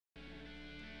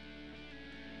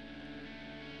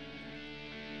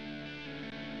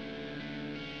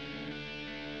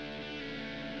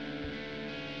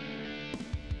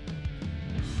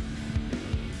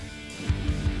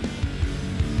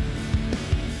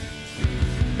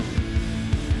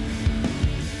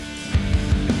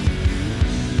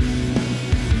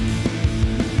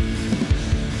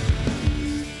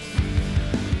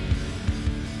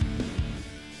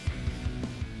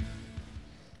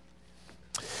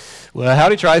Well,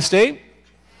 howdy, Tri-State.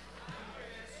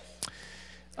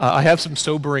 I have some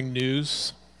sobering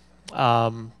news.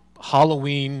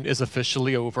 Halloween is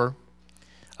officially over.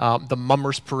 The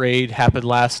Mummers Parade happened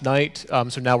last night,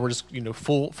 so now we're just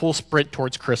full sprint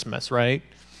towards Christmas, right?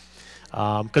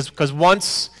 Because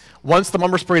once the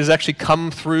Mummers Parade has actually come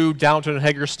through downtown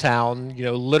Hagerstown,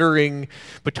 littering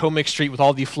Potomac Street with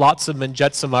all the flotsam and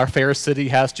jetsam our fair city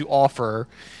has to offer,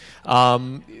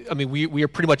 we are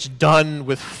pretty much done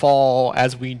with fall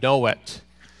as we know it.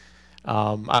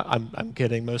 I'm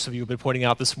kidding. Most of you have been pointing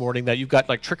out this morning that you've got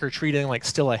trick-or-treating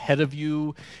still ahead of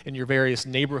you in your various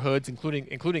neighborhoods,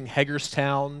 including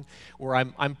Hagerstown, where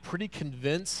I'm pretty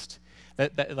convinced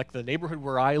that the neighborhood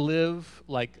where I live,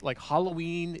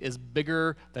 Halloween is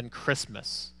bigger than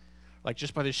Christmas.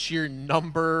 Just by the sheer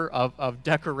number of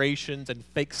decorations and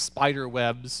fake spider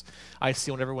webs I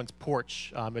see on everyone's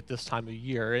porch at this time of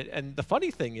year. And the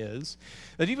funny thing is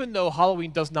that even though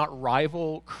Halloween does not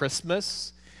rival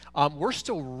Christmas, we're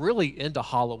still really into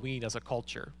Halloween as a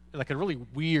culture in a really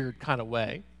weird kind of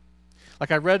way.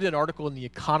 I read an article in The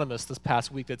Economist this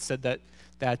past week that said that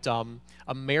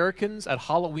Americans at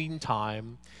Halloween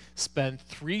time spend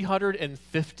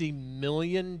 $350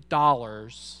 million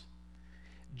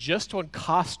just on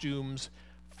costumes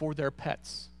for their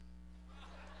pets.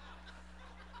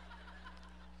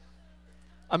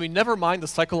 Never mind the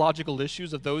psychological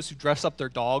issues of those who dress up their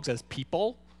dogs as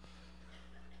people.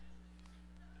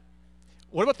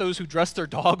 What about those who dress their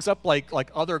dogs up like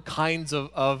other kinds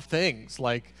of things?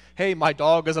 Hey, my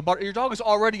dog is your dog is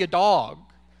already a dog.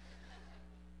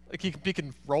 He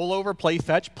can roll over, play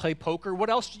fetch, play poker. What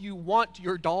else do you want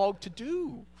your dog to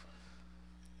do?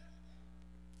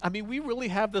 We really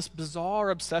have this bizarre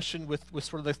obsession with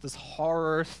sort of this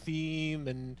horror theme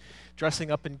and dressing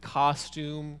up in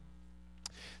costume.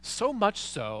 So much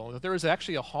so that there is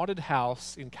actually a haunted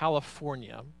house in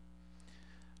California.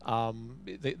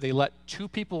 They let two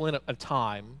people in at a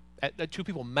time, two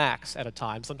people max at a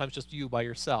time, sometimes just you by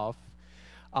yourself.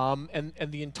 And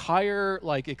the entire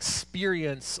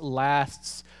experience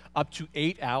lasts up to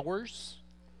 8 hours,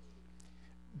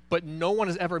 but no one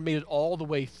has ever made it all the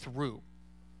way through.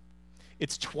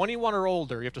 It's 21 or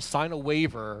older. You have to sign a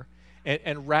waiver,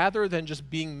 and rather than just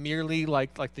being merely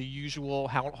like the usual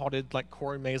haunted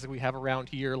horror maze we have around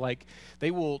here,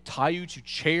 they will tie you to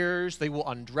chairs, they will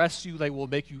undress you, they will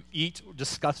make you eat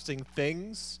disgusting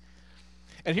things.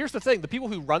 And here's the thing: the people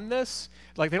who run this,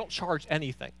 they don't charge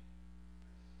anything.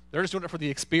 They're just doing it for the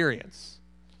experience.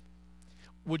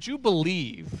 Would you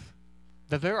believe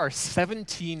that there are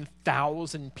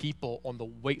 17,000 people on the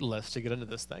wait list to get into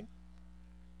this thing?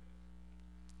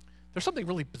 There's something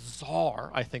really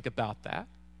bizarre, I think, about that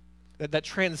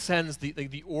transcends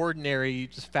the ordinary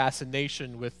just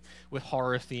fascination with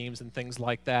horror themes and things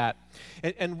like that.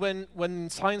 And when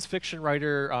science fiction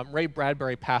writer Ray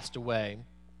Bradbury passed away,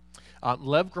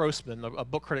 Lev Grossman, a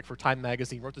book critic for Time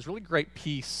magazine, wrote this really great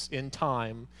piece in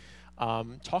Time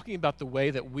talking about the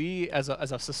way that we as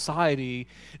a society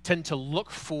tend to look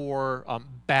for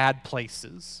bad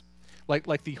places.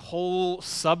 Like the whole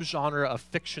subgenre of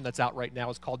fiction that's out right now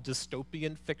is called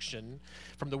dystopian fiction,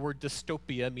 from the word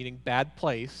dystopia, meaning bad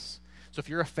place. So if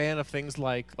you're a fan of things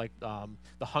like the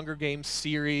Hunger Games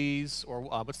series, or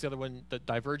what's the other one, the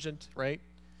Divergent, right?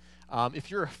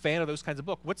 If you're a fan of those kinds of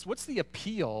books, what's the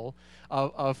appeal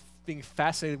of being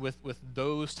fascinated with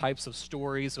those types of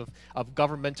stories of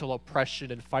governmental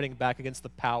oppression and fighting back against the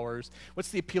powers? What's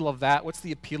the appeal of that? What's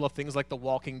the appeal of things like The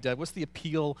Walking Dead? What's the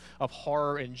appeal of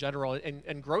horror in general?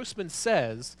 And Grossman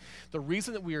says the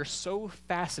reason that we are so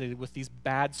fascinated with these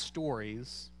bad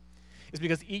stories is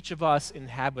because each of us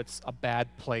inhabits a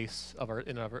bad place of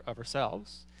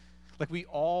ourselves. We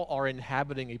all are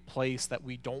inhabiting a place that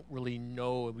we don't really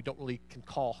know and we don't really can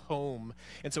call home.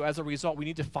 And so as a result, we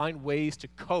need to find ways to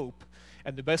cope.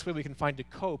 And the best way we can find to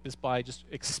cope is by just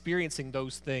experiencing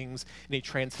those things in a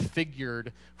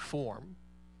transfigured form.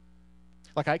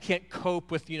 I can't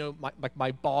cope with,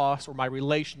 my boss or my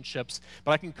relationships,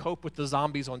 but I can cope with the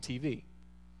zombies on TV.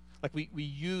 We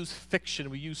use fiction,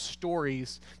 we use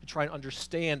stories to try and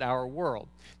understand our world.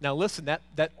 Now listen,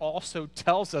 that also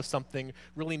tells us something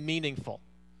really meaningful.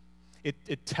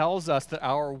 It tells us that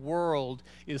our world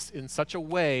is in such a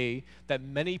way that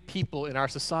many people in our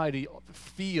society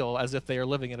feel as if they are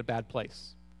living in a bad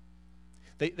place.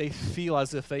 They feel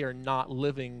as if they are not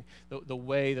living the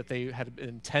way that they had been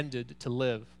intended to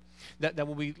live. That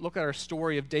when we look at our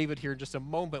story of David here in just a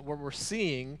moment, what we're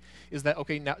seeing is that,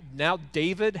 okay, now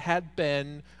David had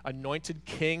been anointed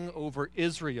king over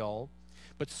Israel,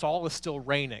 but Saul is still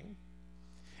reigning.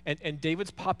 And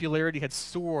David's popularity had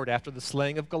soared after the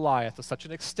slaying of Goliath to such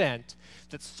an extent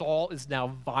that Saul is now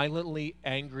violently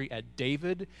angry at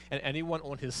David and anyone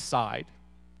on his side.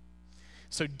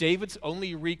 So David's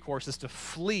only recourse is to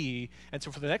flee, and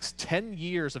so for the next 10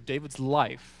 years of David's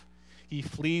life, he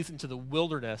flees into the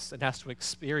wilderness and has to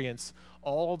experience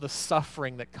all the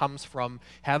suffering that comes from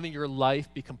having your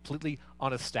life be completely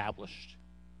unestablished.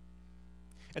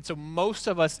 And so most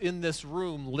of us in this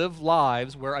room live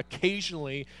lives where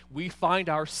occasionally we find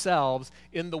ourselves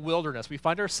in the wilderness. We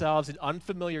find ourselves in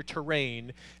unfamiliar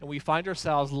terrain, and we find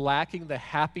ourselves lacking the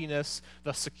happiness,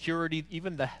 the security,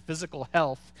 even the physical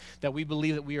health that we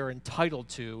believe that we are entitled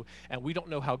to, and we don't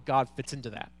know how God fits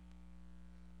into that.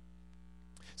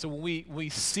 So when we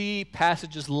see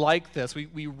passages like this,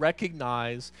 we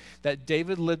recognize that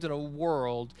David lived in a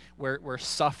world where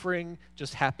suffering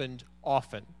just happened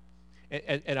often.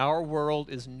 And our world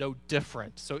is no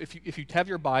different. So if you have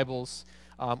your Bibles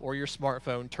or your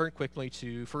smartphone, turn quickly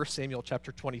to 1 Samuel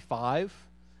chapter 25.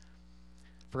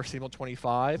 1 Samuel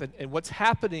 25. And what's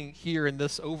happening here in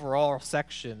this overall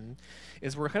section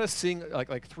is we're kind of seeing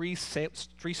like three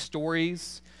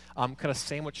stories kind of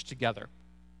sandwiched together.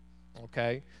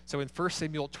 Okay? So in 1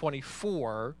 Samuel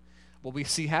 24, what we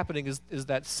see happening is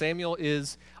that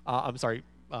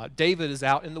David is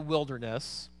out in the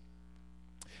wilderness.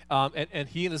 And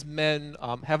he and his men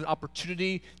have an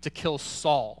opportunity to kill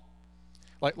Saul.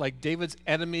 Like David's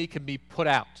enemy can be put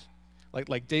out.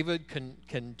 Like David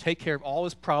can take care of all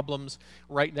his problems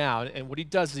right now. And what he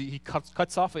does is he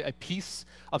cuts off a piece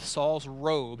of Saul's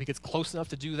robe. He gets close enough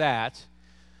to do that,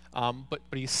 but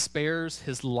he spares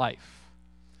his life.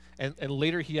 And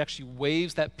later he actually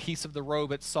waves that piece of the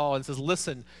robe at Saul and says,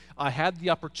 "Listen, I had the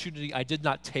opportunity, I did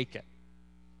not take it."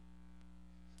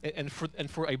 And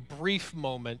for a brief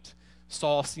moment,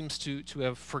 Saul seems to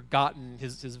have forgotten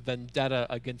his vendetta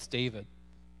against David.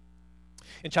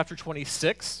 In chapter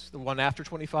 26, the one after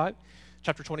 25,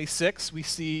 chapter 26, we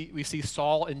see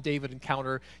Saul and David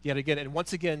encounter yet again. And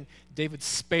once again, David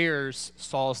spares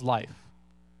Saul's life.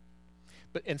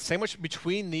 And sandwiched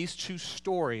between these two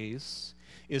stories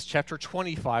is chapter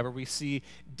 25, where we see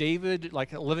David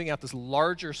living out this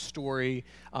larger story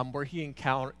where he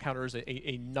encounters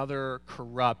another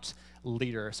corrupt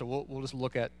leader. So we'll just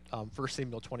look at 1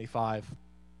 Samuel 25.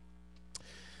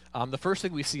 The first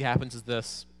thing we see happens is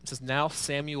this. It says, "Now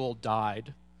Samuel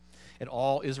died, and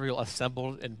all Israel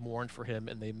assembled and mourned for him,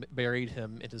 and they buried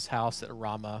him in his house at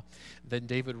Ramah. Then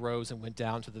David rose and went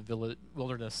down to the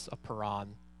wilderness of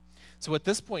Paran." So at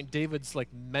this point, David's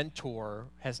mentor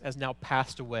has now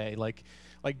passed away. Like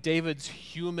David's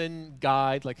human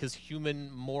guide, like his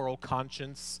human moral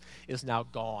conscience is now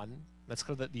gone. That's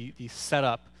kind of the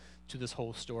setup to this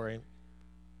whole story.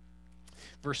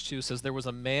 Verse 2 says, "There was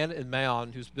a man in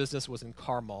Maon whose business was in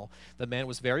Carmel. The man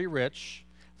was very rich,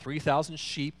 3,000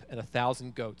 sheep and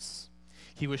 1,000 goats.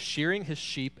 He was shearing his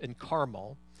sheep in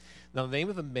Carmel. Now the name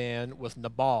of the man was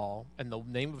Nabal, and the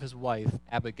name of his wife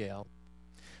Abigail.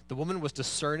 The woman was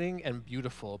discerning and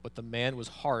beautiful, but the man was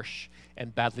harsh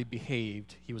and badly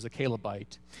behaved. He was a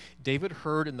Calebite. David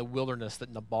heard in the wilderness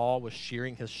that Nabal was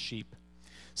shearing his sheep.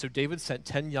 So David sent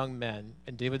 10 young men,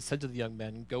 and David said to the young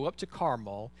men, 'Go up to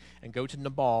Carmel, and go to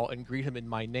Nabal, and greet him in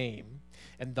my name.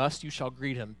 And thus you shall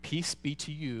greet him, peace be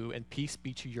to you, and peace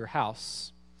be to your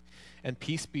house, and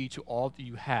peace be to all that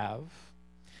you have.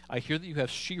 I hear that you have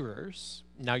shearers.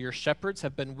 Now your shepherds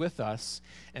have been with us,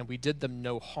 and we did them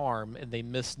no harm, and they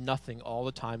missed nothing all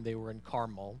the time they were in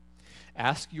Carmel.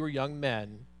 Ask your young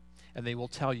men, and they will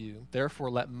tell you.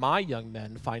 Therefore let my young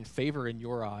men find favor in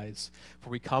your eyes, for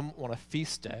we come on a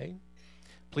feast day.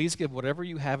 Please give whatever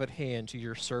you have at hand to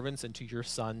your servants and to your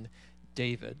son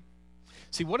David.'"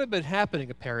 See, what had been happening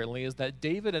apparently is that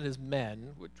David and his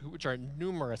men, which are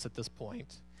numerous at this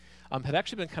point, had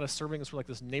actually been kind of serving as sort of like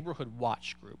this neighborhood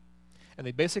watch group. And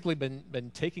they've basically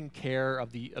been taking care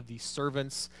of the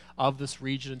servants of this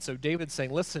region. And so David's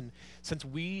saying, "Listen, since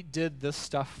we did this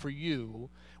stuff for you,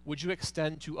 would you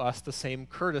extend to us the same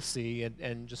courtesy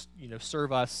and just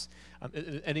serve us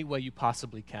in any way you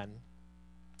possibly can?"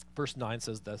 Verse 9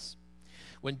 says this,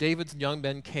 "When David's young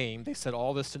men came, they said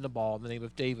all this to Nabal in the name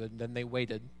of David, and then they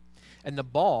waited. And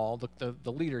Nabal,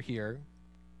 the leader here,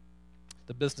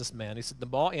 the businessman, he said,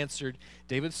 Nabal answered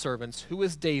David's servants, 'Who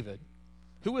is David?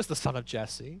 Who is the son of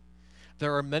Jesse?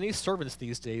 There are many servants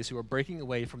these days who are breaking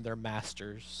away from their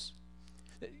masters.'"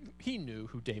 He knew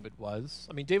who David was.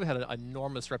 I mean, David had an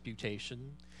enormous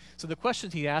reputation. So the question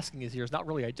he's asking here is not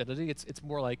really identity. It's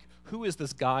more like, who is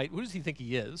this guy? Who does he think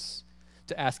he is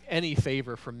to ask any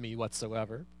favor from me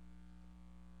whatsoever?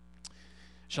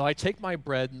 Shall I take my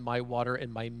bread and my water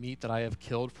and my meat that I have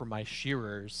killed for my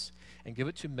shearers and give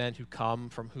it to men who come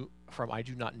from I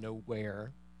do not know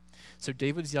where? So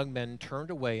David's young men turned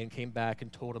away and came back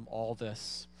and told him all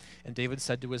this. And David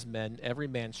said to his men, every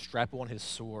man strap on his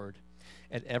sword.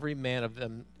 And every man of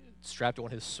them strapped on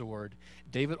his sword.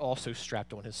 David also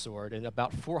strapped on his sword. And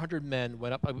about 400 men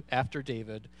went up after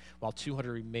David, while 200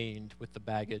 remained with the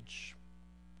baggage.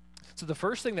 So the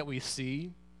first thing that we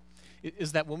see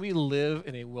is that when we live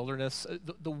in a wilderness,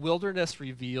 the wilderness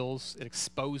reveals, it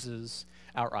exposes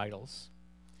our idols.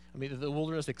 I mean, the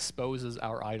wilderness exposes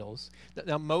our idols.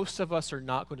 Now, most of us are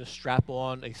not going to strap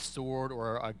on a sword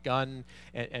or a gun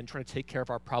and try to take care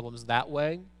of our problems that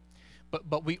way.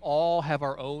 But we all have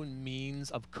our own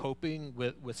means of coping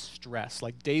with stress.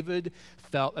 Like David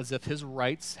felt as if his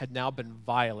rights had now been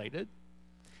violated.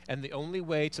 And the only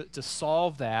way to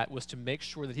solve that was to make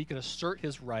sure that he could assert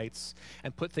his rights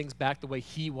and put things back the way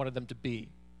he wanted them to be.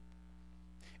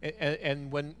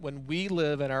 And when we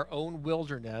live in our own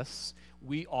wilderness,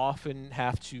 we often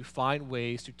have to find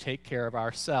ways to take care of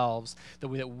ourselves the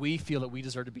way that we feel that we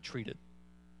deserve to be treated.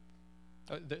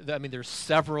 I mean, there's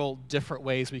several different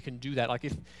ways we can do that. Like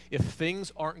if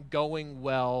things aren't going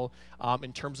well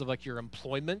in terms of like your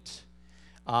employment,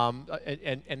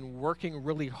 and working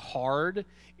really hard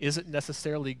isn't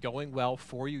necessarily going well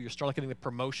for you. You're still not getting the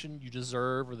promotion you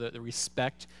deserve or the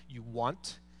respect you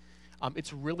want.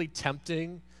 It's really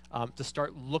tempting to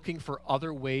start looking for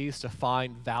other ways to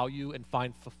find value and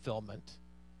find fulfillment.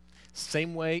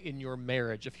 Same way in your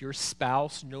marriage. If your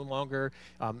spouse no longer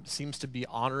seems to be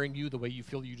honoring you the way you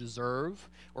feel you deserve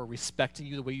or respecting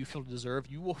you the way you feel you deserve,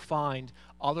 you will find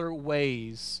other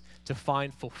ways to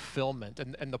find fulfillment.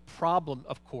 And the problem,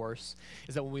 of course,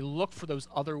 is that when we look for those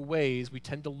other ways, we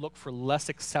tend to look for less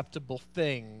acceptable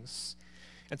things.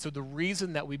 And so the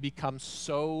reason that we become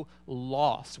so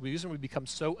lost, the reason we become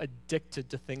so addicted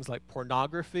to things like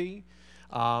pornography,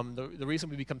 the reason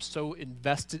we become so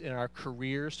invested in our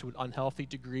careers to an unhealthy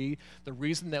degree, the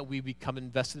reason that we become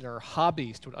invested in our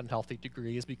hobbies to an unhealthy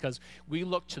degree is because we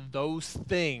look to those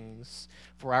things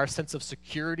for our sense of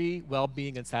security,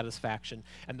 well-being, and satisfaction.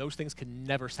 And those things can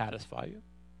never satisfy you.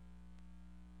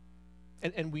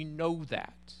 And we know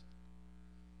that.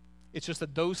 It's just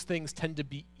that those things tend to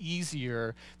be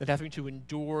easier than having to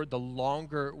endure the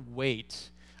longer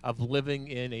wait of living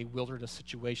in a wilderness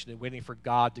situation and waiting for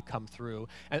God to come through.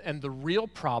 And the real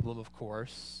problem, of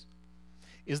course,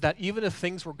 is that even if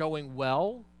things were going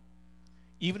well,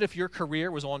 even if your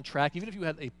career was on track, even if you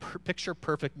had a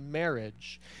picture-perfect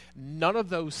marriage, none of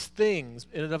those things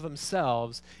in and of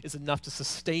themselves is enough to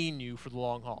sustain you for the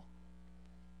long haul.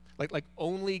 Like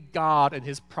only God and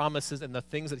his promises and the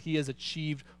things that he has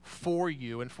achieved for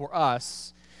you and for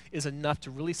us is enough to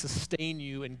really sustain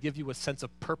you and give you a sense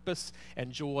of purpose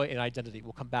and joy and identity.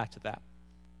 We'll come back to that.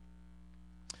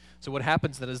 So what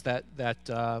happens then is that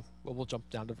we'll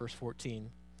jump down to verse 14.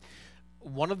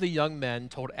 One of the young men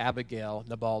told Abigail,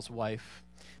 Nabal's wife,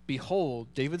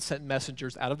 "Behold, David sent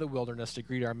messengers out of the wilderness to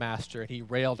greet our master, and he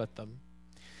railed at them.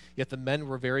 Yet the men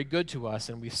were very good to us,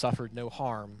 and we suffered no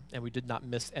harm, and we did not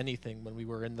miss anything when we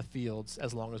were in the fields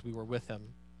as long as we were with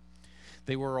him.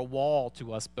 They were a wall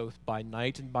to us both by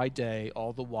night and by day,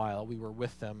 all the while we were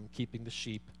with them, keeping the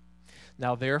sheep.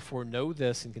 Now therefore know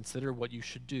this and consider what you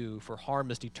should do, for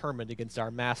harm is determined against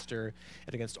our master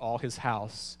and against all his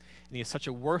house, and he is such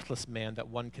a worthless man that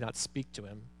one cannot speak to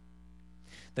him."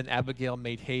 Then Abigail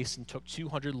made haste and took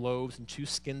 200 loaves and 2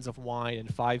 skins of wine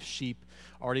and 5 sheep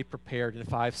already prepared and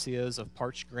 5 seahs of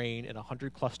parched grain and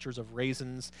 100 clusters of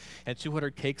raisins and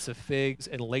 200 cakes of figs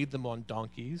and laid them on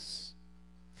donkeys.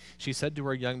 She said to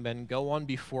her young men, "Go on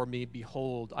before me,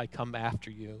 behold, I come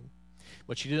after you."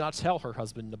 But she did not tell her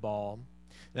husband Nabal.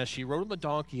 And as she rode on the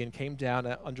donkey and came down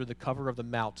under the cover of the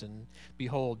mountain,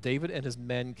 behold, David and his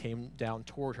men came down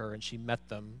toward her, and she met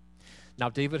them. Now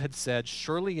David had said,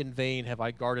 "Surely in vain have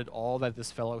I guarded all that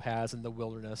this fellow has in the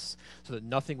wilderness, so that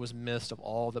nothing was missed of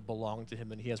all that belonged to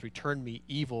him, and he has returned me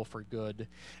evil for good.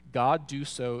 God do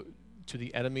so to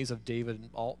the enemies of David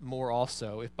and more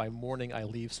also, if by morning I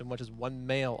leave so much as one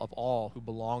male of all who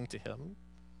belong to him."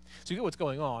 So you get what's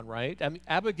going on, right? I mean,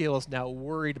 Abigail is now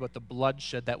worried about the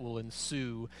bloodshed that will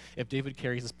ensue if David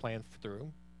carries his plan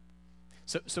through.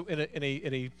 So in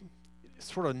a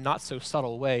sort of not so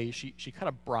subtle way, she kind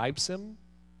of bribes him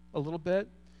a little bit.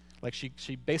 Like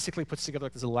she basically puts together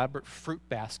like this elaborate fruit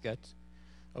basket,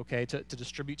 okay, to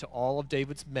distribute to all of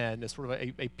David's men as sort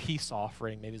of a peace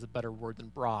offering, maybe is a better word than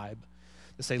bribe,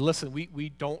 to say, listen, we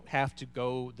don't have to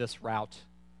go this route.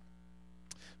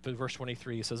 Verse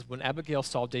 23, it says, when Abigail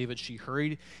saw David, she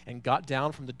hurried and got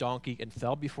down from the donkey and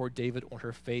fell before David on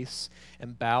her face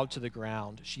and bowed to the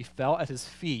ground. She fell at his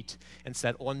feet and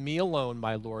said, on me alone,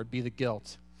 my lord, be the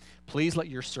guilt. Please let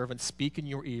your servant speak in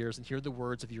your ears and hear the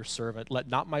words of your servant. Let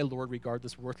not my lord regard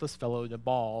this worthless fellow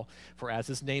Nabal, for as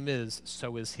his name is,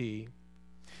 so is he.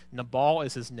 Nabal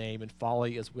is his name, and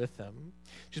folly is with him.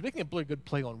 She's making a really good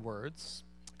play on words,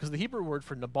 because the Hebrew word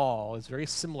for Nabal is very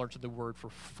similar to the word for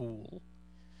fool.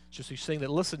 So she's saying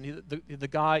that, listen, the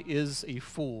guy is a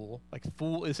fool. Like,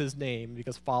 fool is his name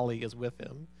because folly is with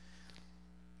him.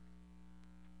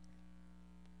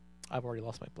 I've already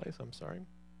lost my place. I'm sorry.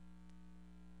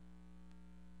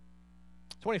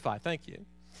 25, thank you.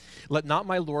 Let not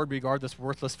my lord regard this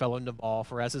worthless fellow Nabal,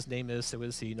 for as his name is, so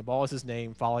is he. Nabal is his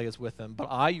name, folly is with him. But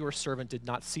I, your servant, did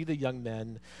not see the young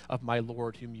men of my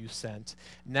lord whom you sent.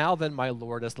 Now then, my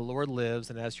lord, as the Lord lives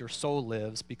and as your soul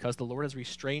lives, because the Lord has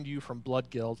restrained you from blood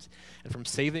guilt and from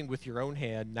saving with your own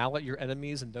hand, now let your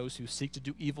enemies and those who seek to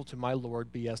do evil to my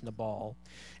lord be as Nabal.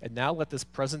 And now let this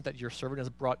present that your servant has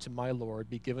brought to my lord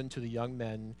be given to the young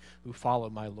men who follow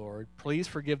my lord. Please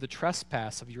forgive the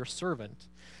trespass of your servant,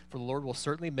 for the Lord will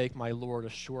certainly make my lord a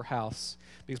sure house,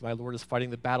 because my lord is fighting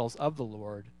the battles of the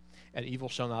Lord, and evil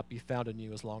shall not be found in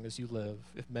you as long as you live.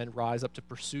 If men rise up to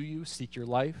pursue you, seek your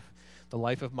life, the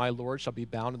life of my lord shall be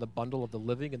bound in the bundle of the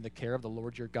living in the care of the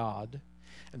Lord your God,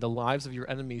 and the lives of your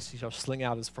enemies he shall sling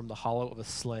out as from the hollow of a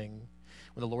sling.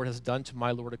 When the Lord has done to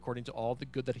my lord according to all the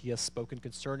good that he has spoken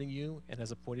concerning you, and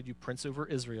has appointed you prince over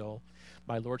Israel,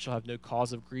 my lord shall have no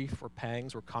cause of grief or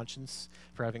pangs or conscience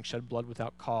for having shed blood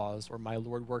without cause, or my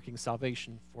lord working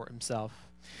salvation for himself.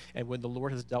 And when the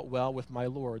Lord has dealt well with my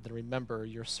lord, then remember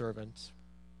your servant.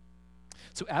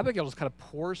 So Abigail just kind of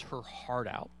pours her heart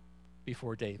out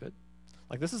before David.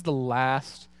 Like, this is the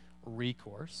last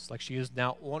recourse. Like, she is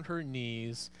now on her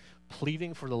knees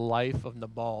pleading for the life of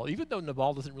Nabal, even though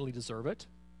Nabal doesn't really deserve it.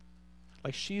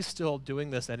 Like, she's still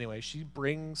doing this anyway. She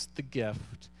brings the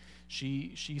gift.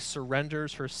 She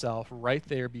surrenders herself right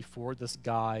there before this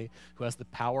guy who has the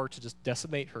power to just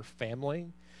decimate her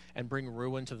family and bring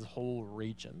ruin to the whole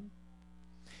region.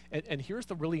 And here's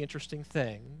the really interesting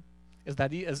thing, is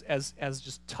that he, as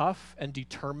just tough and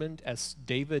determined as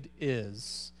David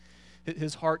is,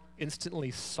 his heart instantly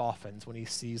softens when he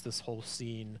sees this whole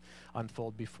scene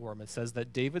unfold before him. It says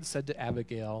that David said to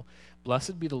Abigail,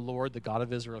 "Blessed be the Lord, the God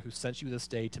of Israel, who sent you this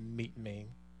day to meet me.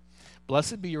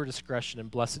 Blessed be your discretion,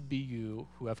 and blessed be you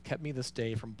who have kept me this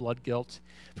day from blood guilt,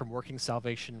 from working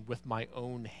salvation with my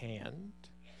own hand.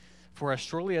 For as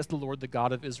surely as the Lord, the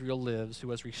God of Israel lives, who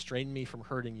has restrained me from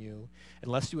hurting you,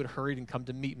 unless you had hurried and come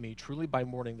to meet me, truly by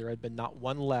morning there had been not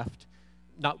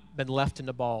been left in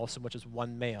Nabal so much as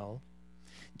one male."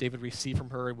 David received from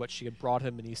her what she had brought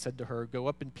him, and he said to her, "Go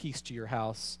up in peace to your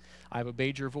house. I have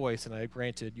obeyed your voice, and I have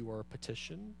granted your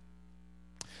petition."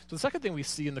 So the second thing we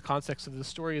see in the context of this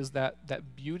story is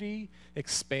that beauty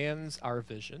expands our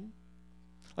vision.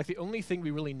 Like, the only thing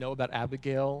we really know about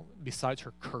Abigail, besides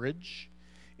her courage,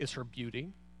 is her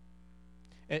beauty.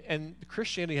 And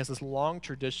Christianity has this long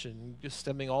tradition, just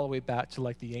stemming all the way back to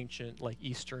like the ancient, like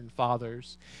Eastern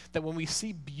fathers, that when we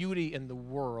see beauty in the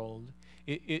world,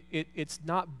 it's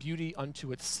not beauty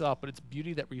unto itself, but it's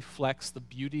beauty that reflects the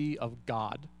beauty of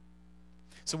God.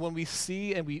 So when we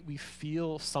see and we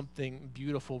feel something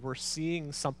beautiful, we're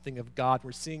seeing something of God.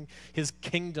 We're seeing his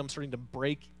kingdom starting to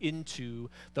break into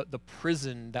the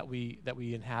prison that we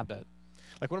inhabit.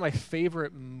 Like, one of my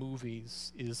favorite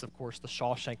movies is, of course, The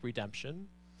Shawshank Redemption.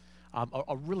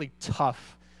 A really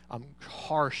tough,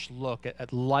 harsh look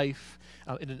at life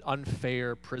in an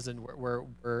unfair prison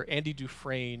where Andy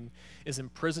Dufresne is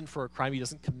imprisoned for a crime he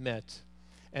doesn't commit.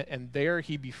 And there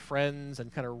he befriends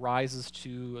and kind of rises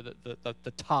to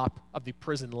the top of the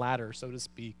prison ladder, so to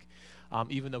speak,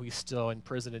 even though he's still in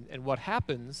prison. And what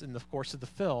happens in the course of the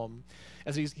film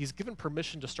is he's given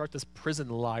permission to start this prison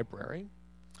library.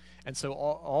 And so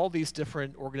all these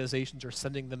different organizations are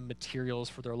sending them materials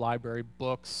for their library,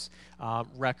 books,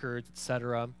 records,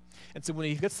 etc. And so when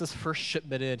he gets this first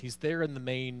shipment in, he's there in the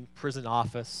main prison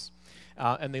office,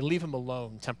 and they leave him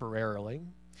alone temporarily.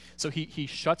 So he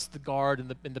shuts the guard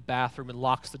in the bathroom and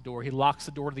locks the door. He locks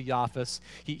the door to the office.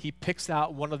 He picks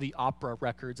out one of the opera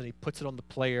records, and he puts it on the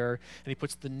player, and he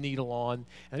puts the needle on. And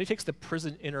then he takes the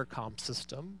prison intercom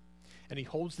system, and he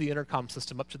holds the intercom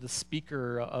system up to the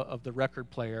speaker of the record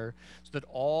player, so that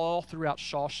all throughout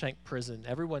Shawshank Prison,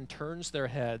 everyone turns their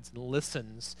heads and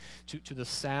listens to the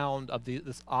sound of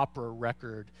this opera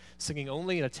record, singing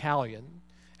only in Italian,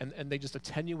 and they just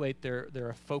attenuate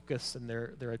their focus and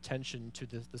their attention to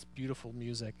this beautiful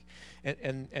music.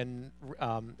 And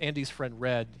Andy's friend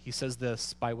Red, he says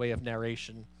this by way of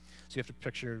narration. So you have to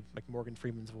picture like Morgan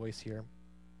Freeman's voice here.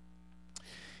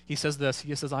 He says this,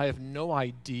 he says, "I have no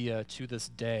idea to this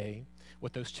day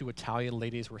what those two Italian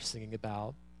ladies were singing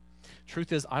about.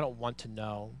 Truth is, I don't want to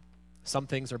know. Some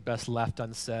things are best left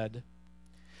unsaid.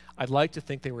 I'd like to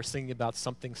think they were singing about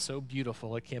something so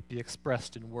beautiful it can't be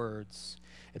expressed in words.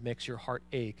 It makes your heart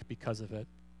ache because of it.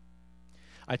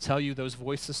 I tell you, those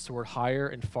voices soared higher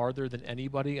and farther than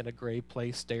anybody in a gray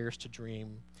place dares to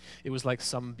dream. It was like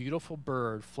some beautiful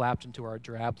bird flapped into our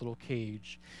drab little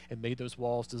cage and made those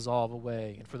walls dissolve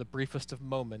away, and for the briefest of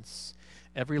moments,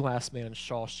 every last man in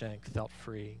Shawshank felt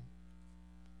free."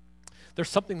 There's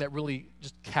something that really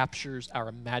just captures our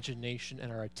imagination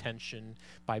and our attention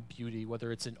by beauty,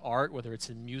 whether it's in art, whether it's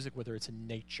in music, whether it's in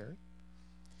nature.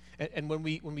 And when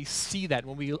we see that,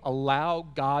 when we allow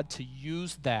God to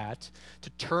use that to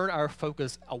turn our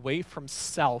focus away from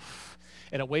self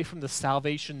and away from the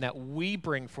salvation that we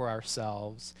bring for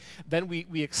ourselves, then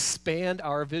we expand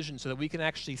our vision so that we can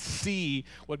actually see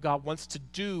what God wants to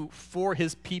do for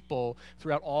his people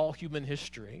throughout all human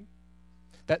history.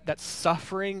 That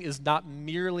suffering is not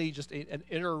merely just an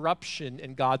interruption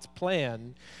in God's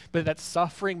plan, but that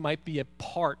suffering might be a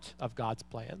part of God's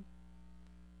plan.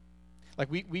 Like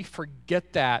we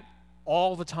forget that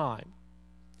all the time.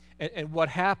 And what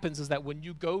happens is that when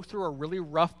you go through a really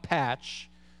rough patch,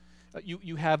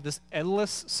 you have this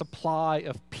endless supply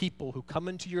of people who come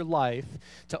into your life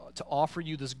to offer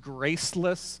you this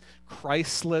graceless,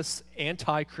 Christless,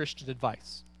 anti-Christian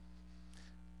advice.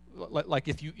 Like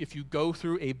if you go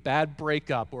through a bad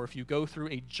breakup or if you go through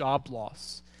a job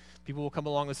loss, people will come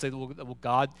along and say, well,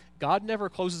 God never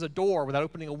closes a door without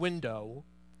opening a window,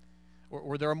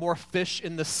 or there are more fish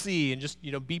in the sea, and just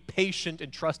be patient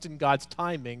and trust in God's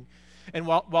timing. And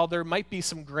while there might be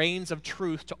some grains of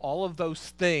truth to all of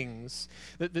those things,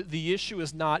 the issue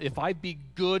is not if I be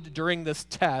good during this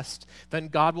test, then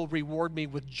God will reward me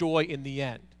with joy in the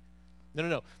end.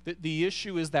 No. The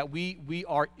issue is that we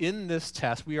are in this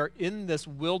test. We are in this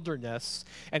wilderness,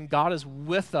 and God is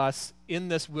with us in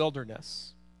this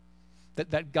wilderness.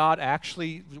 That God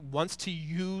actually wants to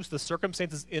use the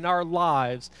circumstances in our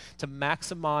lives to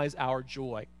maximize our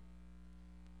joy.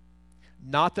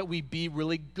 Not that we be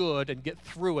really good and get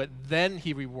through it, then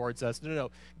he rewards us. No.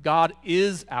 God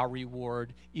is our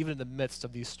reward, even in the midst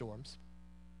of these storms.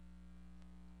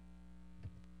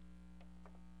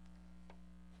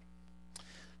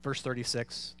 Verse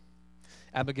 36,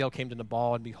 Abigail came to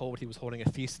Nabal, and behold, he was holding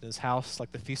a feast in his house,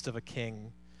 like the feast of a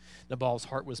king. Nabal's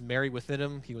heart was merry within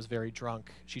him. He was very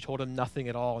drunk. She told him nothing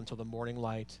at all until the morning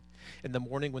light. In the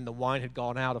morning, when the wine had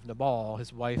gone out of Nabal,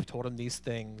 his wife told him these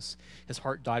things. His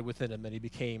heart died within him, and he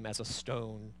became as a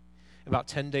stone. About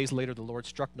 10 days later, the Lord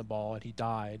struck Nabal, and he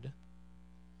died.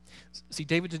 See,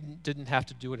 David didn't have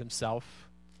to do it himself.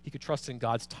 He could trust in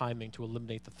God's timing to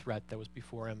eliminate the threat that was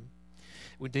before him.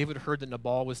 When David heard that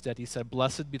Nabal was dead, he said,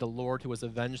 "Blessed be the Lord who has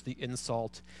avenged the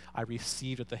insult I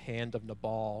received at the hand of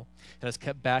Nabal and has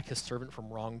kept back his servant from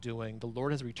wrongdoing. The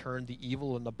Lord has returned the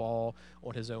evil of Nabal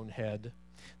on his own head."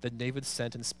 Then David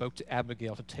sent and spoke to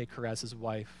Abigail to take her as his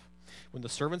wife. When the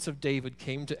servants of David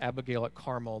came to Abigail at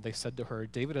Carmel, they said to her,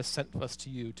 "David has sent us to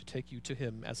you to take you to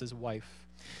him as his wife."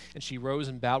 And she rose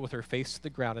and bowed with her face to the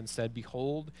ground and said,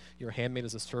 "Behold, your handmaid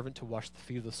is a servant to wash the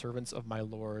feet of the servants of my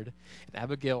Lord." And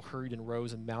Abigail hurried and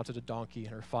rose and mounted a donkey,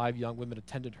 and her 5 young women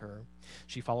attended her.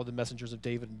 She followed the messengers of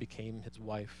David and became his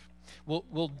wife.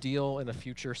 We'll deal in a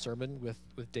future sermon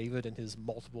with David and his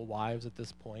multiple wives at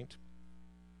this point.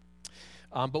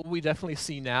 But what we definitely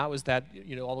see now is that,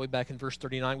 all the way back in verse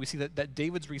 39, we see that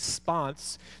David's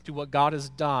response to what God has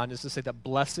done is to say that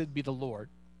blessed be the Lord.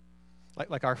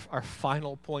 Like our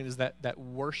final point is that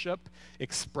worship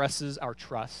expresses our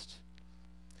trust.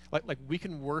 Like we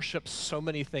can worship so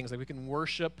many things. Like we can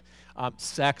worship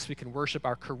sex, we can worship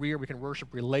our career, we can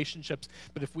worship relationships.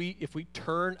 But if we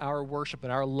turn our worship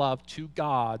and our love to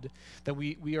God, then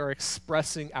we are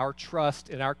expressing our trust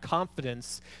and our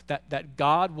confidence that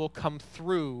God will come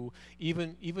through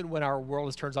even when our world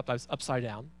is turned upside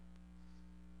down.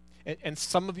 And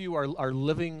some of you are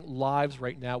living lives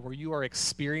right now where you are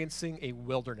experiencing a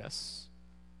wilderness.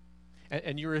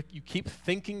 And you keep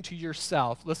thinking to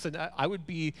yourself, listen, I would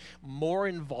be more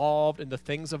involved in the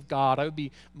things of God. I would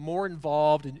be more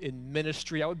involved in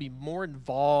ministry. I would be more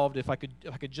involved if I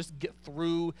could just get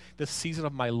through this season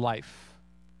of my life.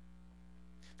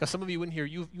 Because some of you in here,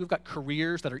 you've got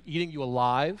careers that are eating you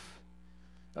alive.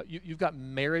 You've got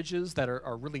marriages that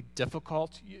are really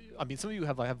difficult. I mean, some of you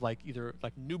have like either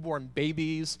like newborn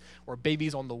babies or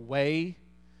babies on the way,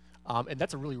 and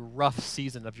that's a really rough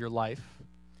season of your life.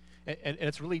 And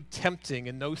it's really tempting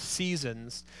in those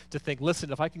seasons to think,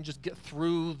 listen, if I can just get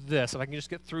through this, if I can just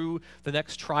get through the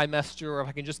next trimester, or if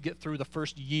I can just get through the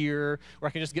first year, or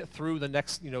I can just get through the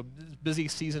next, busy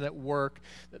season at work,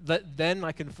 then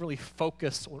I can really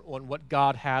focus on what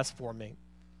God has for me.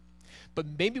 But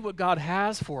maybe what God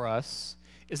has for us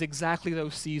is exactly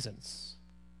those seasons.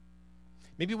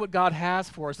 Maybe what God has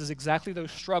for us is exactly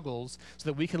those struggles so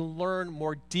that we can learn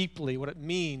more deeply what it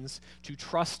means to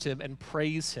trust Him and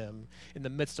praise Him in the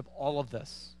midst of all of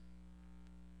this.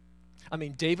 I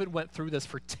mean, David went through this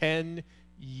for 10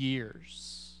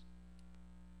 years.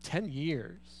 10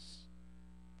 years.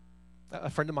 A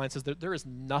friend of mine says that there is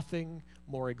nothing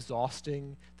more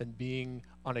exhausting than being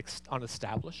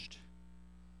unestablished.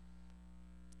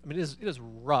 I mean, it is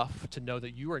rough to know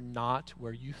that you are not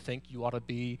where you think you ought to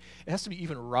be. It has to be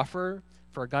even rougher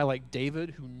for a guy like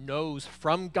David who knows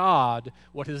from God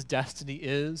what his destiny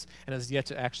is and has yet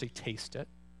to actually taste it.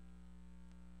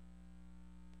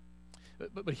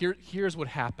 But here's what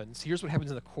happens. Here's what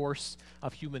happens in the course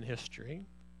of human history.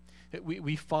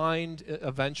 We find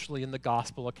eventually in the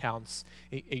gospel accounts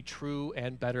a true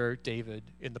and better David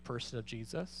in the person of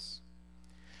Jesus.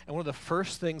 And one of the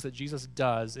first things that Jesus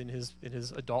does in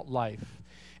his adult life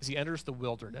is he enters the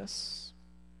wilderness.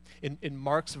 In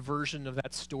Mark's version of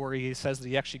that story, he says that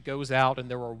he actually goes out and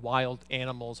there were wild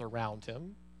animals around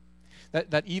him.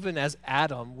 That even as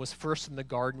Adam was first in the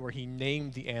garden where he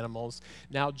named the animals,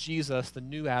 now Jesus, the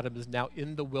new Adam, is now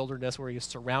in the wilderness where he is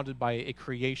surrounded by a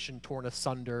creation torn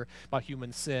asunder by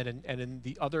human sin. And in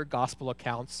the other gospel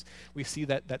accounts, we see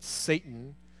that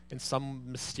Satan, in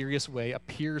some mysterious way,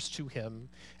 appears to him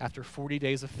after 40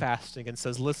 days of fasting and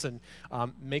says, listen,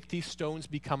 make these stones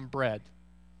become bread.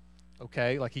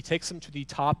 Okay, like he takes them to the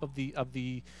top of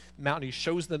the mountain.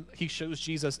 He shows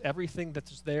Jesus everything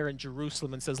that's there in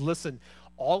Jerusalem and says, listen,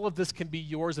 all of this can be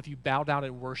yours if you bow down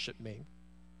and worship me.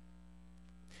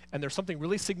 And there's something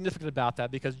really significant about that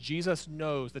because Jesus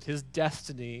knows that his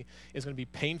destiny is going to be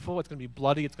painful, it's going to be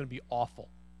bloody, it's going to be awful.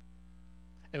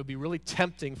 It would be really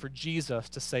tempting for Jesus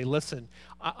to say, listen,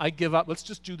 I give up. Let's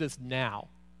just do this now.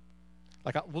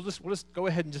 Like, we'll just go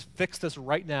ahead and just fix this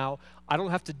right now. I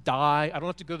don't have to die. I don't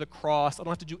have to go to the cross. I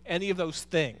don't have to do any of those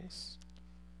things.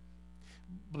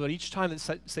 But each time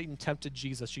that Satan tempted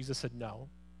Jesus, Jesus said no.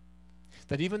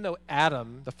 That even though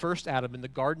Adam, the first Adam in the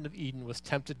Garden of Eden, was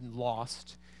tempted and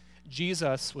lost,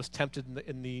 Jesus was tempted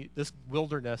in this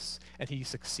wilderness, and he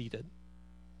succeeded.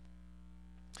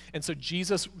 And so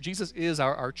Jesus is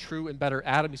our true and better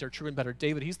Adam. He's our true and better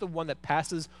David. He's the one that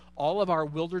passes all of our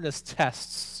wilderness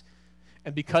tests.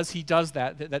 And because he does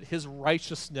that his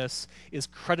righteousness is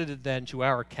credited then to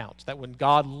our account. That when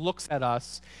God looks at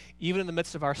us, even in the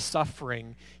midst of our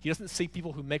suffering, he doesn't see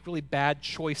people who make really bad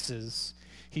choices.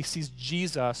 He sees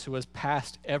Jesus who has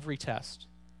passed every test.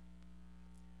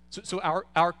 So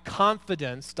our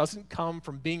confidence doesn't come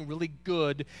from being really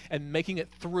good and making it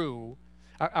through.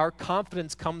 Our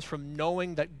confidence comes from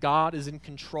knowing that God is in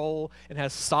control and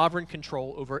has sovereign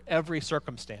control over every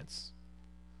circumstance.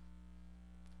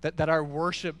 That our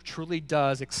worship truly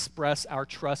does express our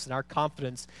trust and our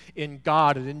confidence in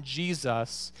God and in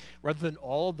Jesus rather than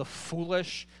all the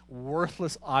foolish,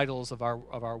 worthless idols of our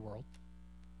world.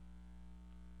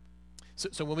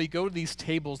 So when we go to these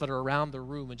tables that are around the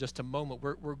room in just a moment,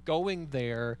 we're going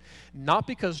there not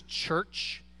because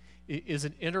church is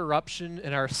an interruption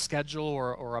in our schedule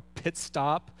or a pit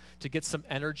stop to get some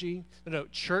energy. No,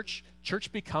 church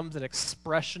becomes an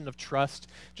expression of trust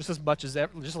just as much as,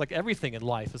 just like everything in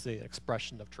life is an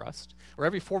expression of trust, or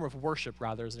every form of worship,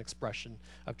 rather, is an expression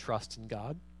of trust in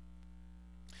God.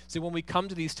 See, when we come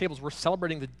to these tables, we're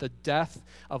celebrating the death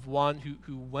of one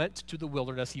who went to the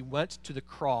wilderness, he went to the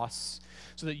cross,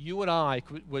 so that you and I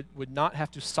would not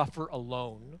have to suffer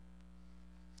alone.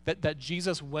 That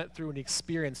Jesus went through and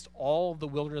experienced all the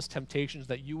wilderness temptations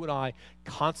that you and I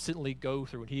constantly go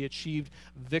through. And he achieved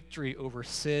victory over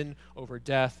sin, over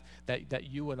death, that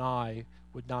you and I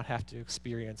would not have to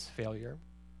experience failure.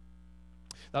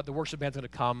 Now, the worship band's going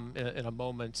to come in a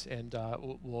moment, and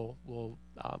we'll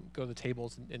go to the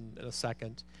tables in a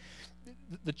second.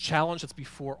 The challenge that's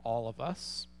before all of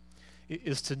us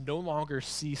is to no longer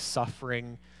see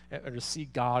suffering or to see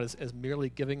God as merely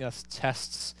giving us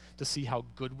tests to see how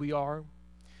good we are.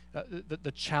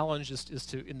 The challenge is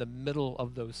to, in the middle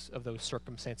of those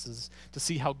circumstances, to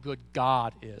see how good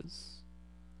God is.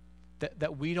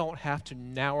 That we don't have to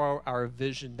narrow our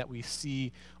vision, that we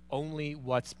see only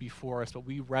what's before us, but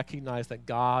we recognize that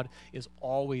God is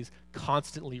always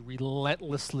constantly,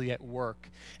 relentlessly at work.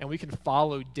 And we can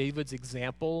follow David's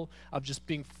example of just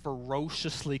being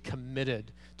ferociously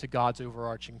committed to God's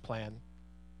overarching plan.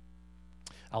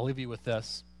 I'll leave you with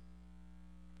this.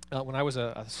 When I was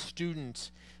a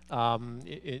student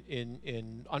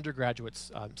in undergraduate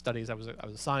studies, I was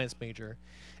a science major,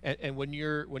 and when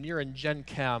you're in Gen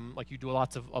Chem, like you do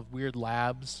lots of weird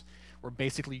labs where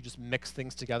basically you just mix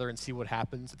things together and see what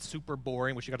happens. It's super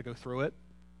boring, but you got to go through it.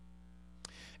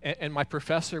 And my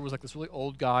professor was like this really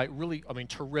old guy, really, I mean,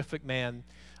 terrific man,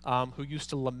 who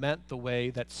used to lament the way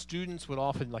that students would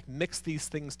often like mix these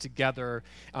things together,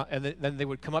 and then they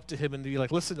would come up to him and be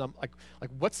like, "Listen, like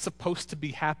what's supposed to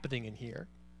be happening in here?"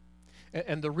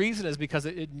 And the reason is because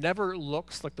it never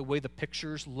looks like the way the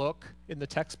pictures look in the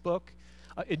textbook.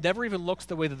 It never even looks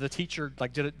the way that the teacher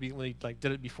did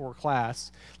it before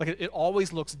class. Like it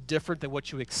always looks different than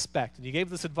what you expect. And he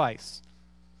gave this advice.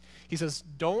 He says,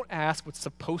 don't ask what's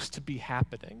supposed to be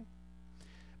happening,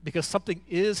 because something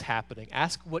is happening.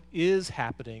 Ask what is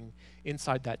happening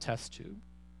inside that test tube.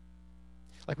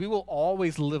 Like we will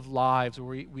always live lives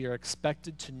where we are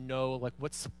expected to know like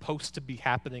what's supposed to be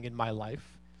happening in my life.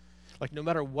 Like no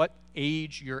matter what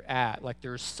age you're at, like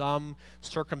there's some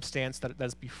circumstance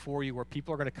that's before you where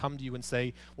people are going to come to you and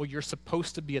say, well, you're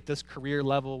supposed to be at this career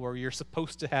level, or you're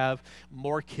supposed to have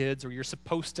more kids, or you're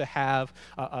supposed to have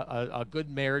a good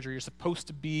marriage, or you're supposed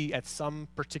to be at some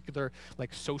particular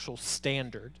like social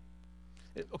standard.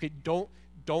 Okay, don't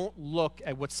look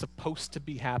at what's supposed to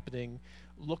be happening.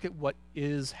 Look at what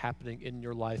is happening in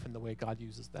your life and the way God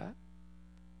uses that.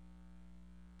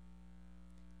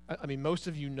 I mean, most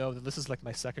of you know that this is like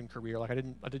my second career. Like I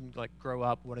didn't like grow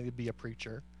up wanting to be a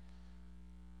preacher.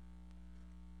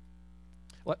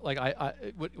 Like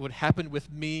what happened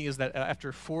with me is that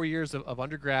after 4 years of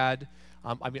undergrad,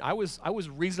 I mean, I was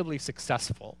reasonably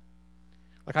successful.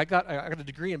 Like I got a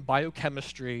degree in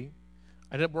biochemistry.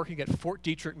 I ended up working at Fort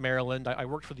Detrick, Maryland. I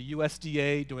worked for the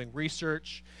USDA doing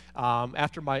research.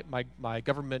 After my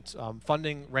government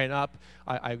funding ran up,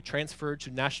 I transferred to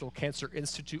National Cancer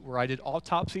Institute, where I did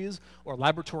autopsies or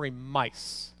laboratory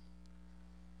mice.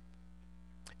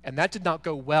 And that did not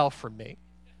go well for me.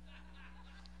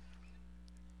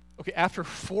 Okay, after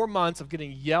 4 months of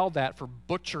getting yelled at for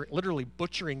literally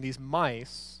butchering these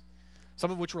mice, some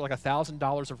of which were like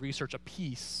 $1,000 of research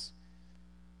apiece,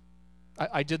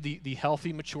 I did the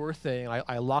healthy, mature thing.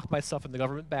 I locked myself in the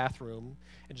government bathroom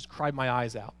and just cried my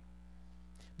eyes out.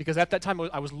 Because at that time,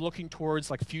 I was looking towards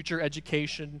like future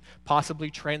education, possibly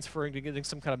transferring to getting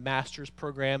some kind of master's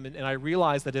program, and I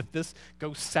realized that if this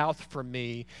goes south for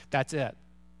me, that's it.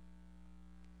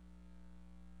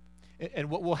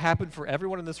 And what will happen for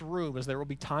everyone in this room is there will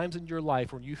be times in your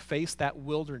life when you face that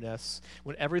wilderness,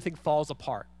 when everything falls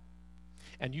apart,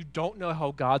 and you don't know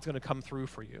how God's going to come through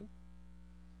for you.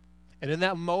 And in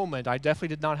that moment, I definitely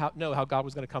did not know how God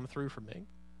was going to come through for me.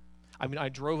 I mean, I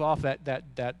drove off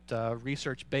that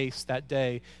research base that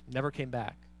day, never came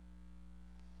back.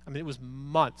 I mean, it was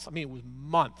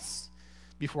months.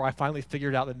 Before I finally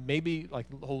figured out that maybe like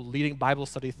the whole leading Bible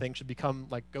study thing should become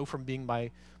like go from being my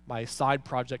side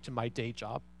project to my day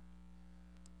job.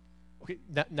 Okay,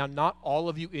 now not all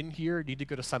of you in here need to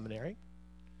go to seminary.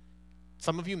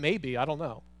 Some of you maybe, I don't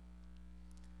know.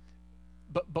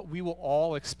 But we will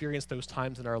all experience those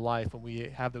times in our life when we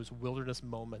have those wilderness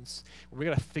moments where we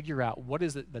got to figure out what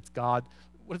is it that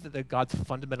God's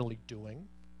fundamentally doing,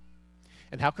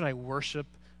 and how can I worship,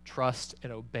 trust,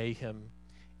 and obey Him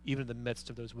even in the midst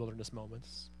of those wilderness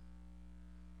moments.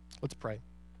 Let's pray.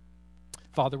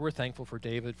 Father, we're thankful for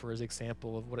David, for his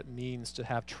example of what it means to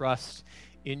have trust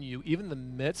in you, even in the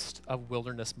midst of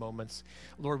wilderness moments.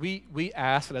 Lord, we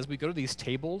ask that as we go to these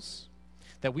tables,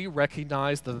 that we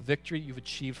recognize the victory you've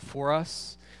achieved for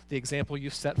us, the example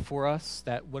you've set for us,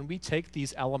 that when we take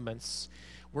these elements,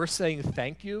 we're saying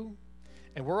thank you,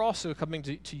 and we're also coming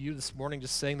to you this morning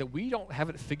just saying that we don't have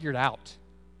it figured out.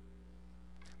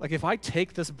 Like if I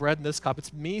take this bread and this cup,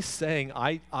 it's me saying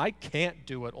I can't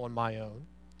do it on my own.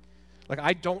 Like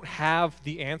I don't have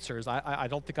the answers. I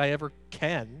don't think I ever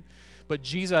can. But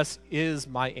Jesus is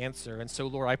my answer. And so,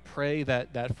 Lord, I pray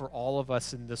that for all of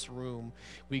us in this room,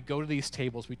 we go to these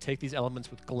tables, we take these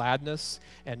elements with gladness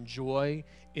and joy,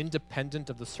 independent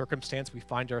of the circumstance we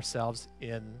find ourselves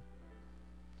in.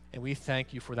 And we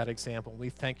thank you for that example. We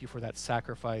thank you for that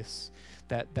sacrifice,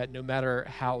 that no matter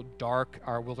how dark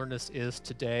our wilderness is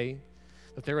today,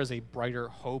 that there is a brighter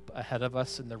hope ahead of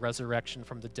us in the resurrection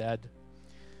from the dead.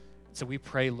 So we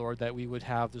pray, Lord, that we would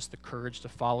have just the courage to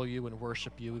follow you and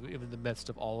worship you even in the midst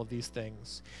of all of these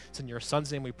things. It's in your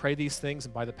Son's name we pray these things,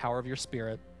 and by the power of your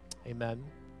Spirit, amen.